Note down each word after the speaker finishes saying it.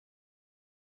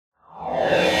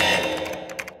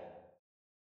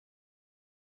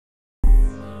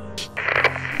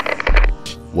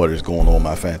What is going on,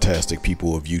 my fantastic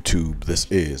people of YouTube? This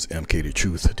is MK the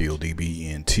Truth,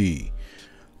 DLDBNT.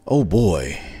 Oh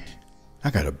boy,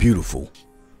 I got a beautiful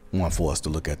one for us to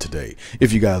look at today.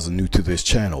 If you guys are new to this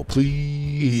channel,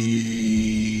 please,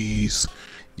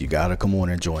 you gotta come on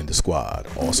and join the squad.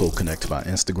 Also connect to my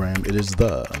Instagram. It is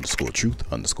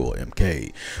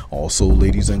the_truth_MK. Also,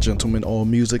 ladies and gentlemen, all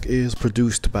music is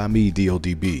produced by me,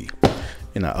 DLDB.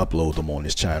 And I upload them on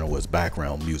this channel as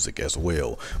background music as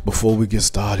well. Before we get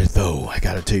started though, I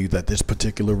gotta tell you that this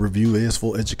particular review is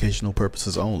for educational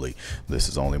purposes only. This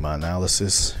is only my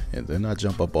analysis, and then I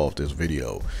jump up off this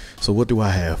video. So what do I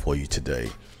have for you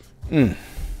today?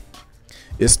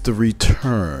 It's the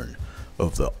return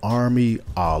of the Army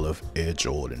Olive Air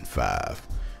Jordan 5.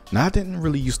 Now, I didn't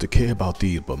really used to care about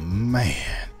these, but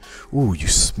man, ooh, you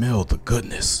smell the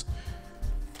goodness.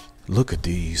 Look at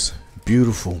these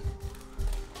beautiful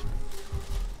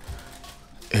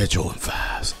Air Jordan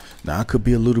 5s. Now, I could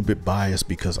be a little bit biased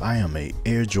because I am a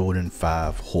Air Jordan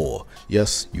 5 whore.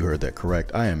 Yes, you heard that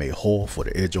correct. I am a whore for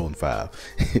the Air Jordan 5.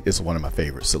 It's one of my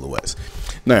favorite silhouettes.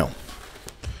 Now,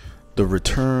 the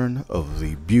return of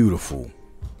the beautiful,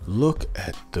 look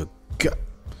at the gut.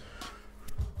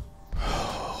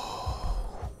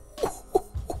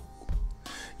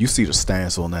 You see the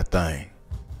stance on that thing.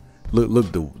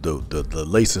 Look, the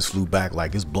laces flew back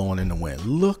like it's blowing in the wind.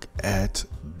 Look at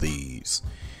these.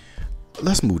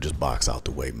 Let's move this box out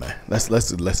the way, man. Let's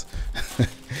let's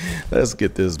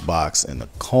get this box in the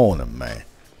corner, man.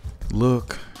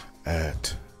 Look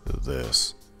at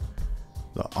this.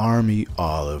 The Army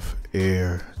Olive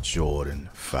Air Jordan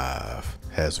 5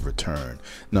 has returned.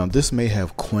 Now, this may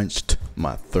have quenched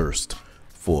my thirst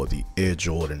for the Air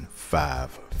Jordan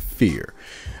 5 fear.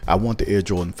 I want the Air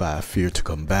Jordan 5 fear to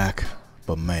come back,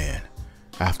 but man,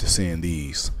 after seeing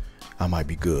these, I might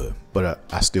be good, but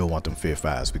I still want them Fear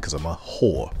 5s because I'm a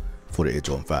whore for the Air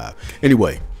Jordan 5.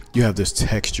 Anyway, you have this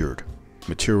textured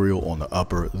material on the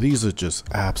upper. These are just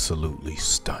absolutely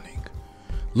stunning.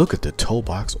 Look at the toe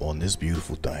box on this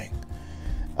beautiful thing.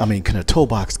 I mean, can a toe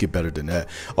box get better than that?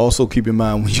 Also, keep in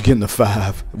mind when you get in the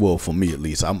 5, well, for me at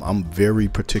least, I'm very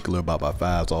particular about my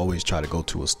 5s. I always try to go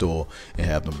to a store and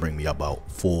have them bring me about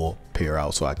 4 pair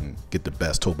out so I can get the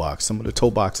best toe box. Some of the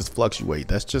toe boxes fluctuate.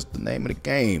 That's just the name of the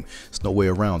game. There's no way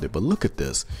around it. But look at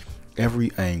this.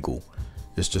 Every angle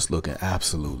is just looking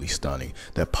absolutely stunning.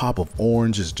 That pop of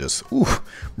orange is just, ooh,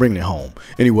 bringing it home.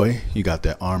 Anyway, you got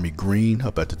that army green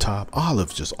up at the top.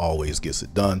 Olive just always gets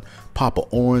it done. Pop of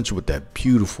orange with that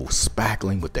beautiful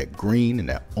spackling with that green and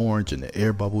that orange and the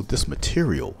air bubble. This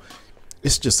material,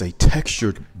 it's just a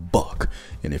textured buck.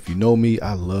 And if you know me,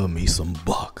 I love me some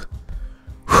buck.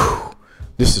 Whew.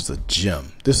 This is a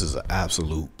gem. This is an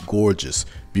absolute gorgeous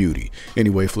beauty.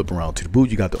 Anyway, flip around to the boot.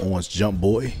 You got the orange Jump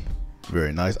Boy.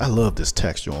 Very nice. I love this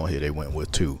texture on here they went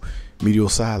with too. Medial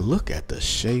side, look at the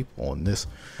shape on this.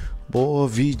 Boy,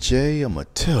 VJ, I'ma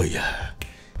tell ya.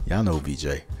 Y'all know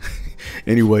VJ.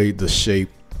 Anyway, the shape,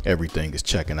 everything is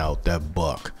checking out. That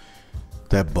buck.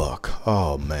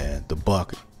 Oh man, the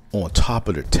buck on top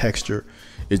of the texture,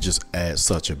 it just adds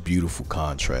such a beautiful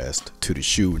contrast to the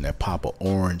shoe. And that pop of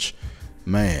orange,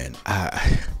 man,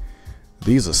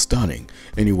 these are stunning.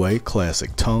 Anyway,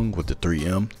 classic tongue with the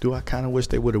 3M. Do I kind of wish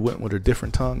they would have went with a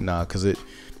different tongue? Nah, because it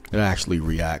actually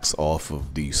reacts off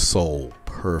of the sole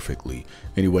perfectly.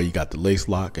 Anyway, you got the lace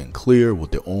lock and clear with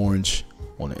the orange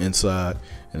on the inside.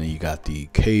 And then you got the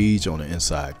cage on the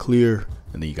inside clear.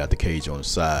 And then you got the cage on the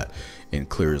side and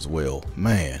clear as well.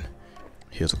 Man,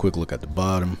 here's a quick look at the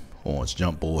bottom. Orange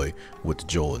Jump Boy with the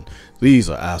Jordan. These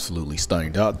are absolutely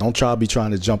stunning. Don't try to be trying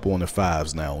to jump on the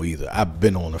 5s now either. I've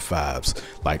been on the 5s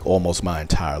like almost my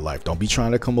entire life. Don't be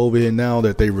trying to come over here now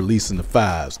that they releasing the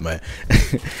 5s, man.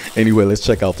 Anyway, let's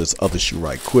check out this other shoe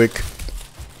right quick.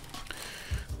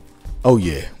 Oh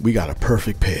yeah, we got a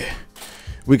perfect pair.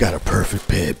 We got a perfect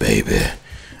pair, baby.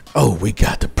 Oh, we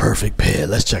got the perfect pair.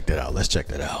 Let's check that out. Let's check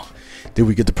that out. Did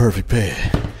we get the perfect pair?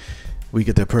 We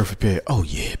get that perfect pair. Oh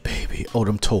yeah, baby. Oh,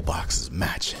 them toe boxes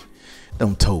matching.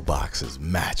 Them toe boxes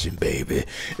matching, baby.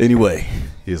 Anyway,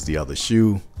 here's the other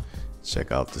shoe.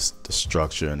 Check out the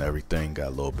structure and everything. Got a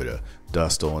little bit of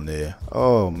dust on there.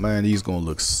 Oh man, these gonna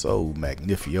look so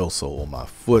magnificioso on my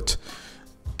foot.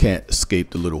 Can't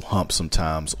escape the little hump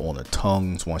sometimes on the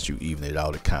tongues. Once you even it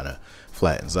out, it kind of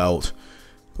flattens out.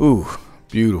 Ooh,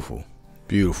 beautiful.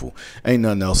 Beautiful. Ain't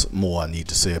nothing else more I need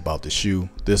to say about the shoe.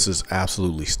 This is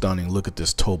absolutely stunning. Look at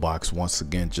this toe box once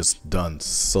again, just done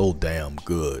so damn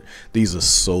good. These are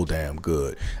so damn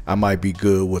good. I might be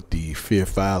good with the Fear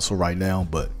 5s for right now,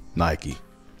 but Nike,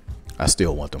 I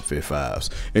still want them Fear 5s.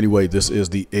 Anyway, this is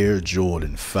the Air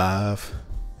Jordan 5.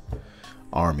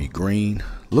 Army green.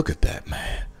 Look at that,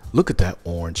 man. Look at that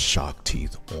orange shark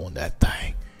teeth on that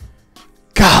thing.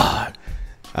 God,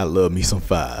 I love me some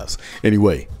 5s.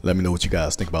 Anyway, let me know what you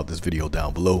guys think about this video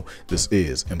down below. This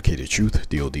is MK the Truth,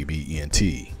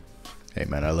 DODBENT. Hey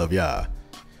man, I love y'all.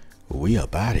 We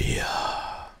up out of here.